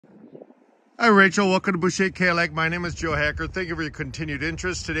Hi Rachel, welcome to Boucher Cadillac. My name is Joe Hacker. Thank you for your continued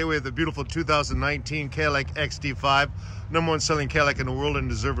interest. Today we have the beautiful 2019 Cadillac XT5, number one selling Cadillac in the world, and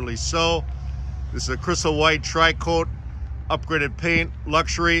deservedly so. This is a crystal white tri-coat, upgraded paint,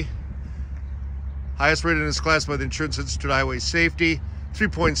 luxury, highest rated in its class by the Insurance Institute of Highway Safety,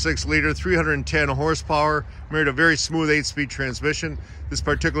 3.6 liter, 310 horsepower, married a very smooth 8-speed transmission. This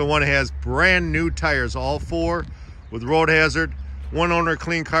particular one has brand new tires, all four, with road hazard. One owner,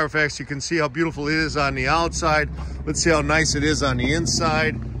 clean Carfax. You can see how beautiful it is on the outside. Let's see how nice it is on the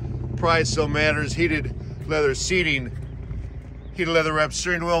inside. Price still matters. Heated leather seating, heated leather wrapped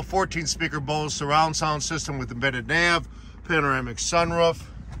steering wheel, 14 speaker Bose surround sound system with embedded nav, panoramic sunroof.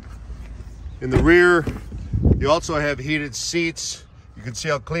 In the rear, you also have heated seats. You can see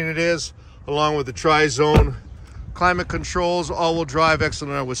how clean it is, along with the tri-zone climate controls, all-wheel drive,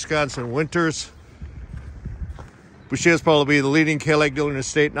 excellent on Wisconsin winters. Boucher is probably the leading Cadillac dealer in the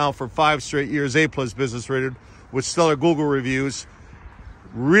state now for 5 straight years, A+ business rated with stellar Google reviews.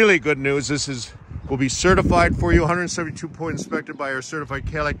 Really good news. This will be certified for you, 172-point inspected by our certified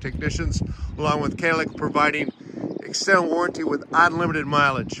Cadillac technicians, along with Cadillac providing extended warranty with unlimited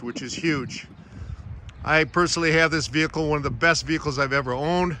mileage, which is huge. I personally have this vehicle, one of the best vehicles I've ever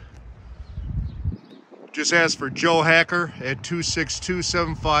owned. Just ask for Joe Hacker at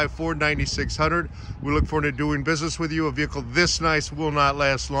 262-754-9600. We look forward to doing business with you. A vehicle this nice will not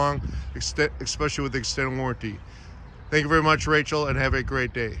last long, especially with extended warranty. Thank you very much, Rachel, and have a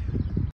great day.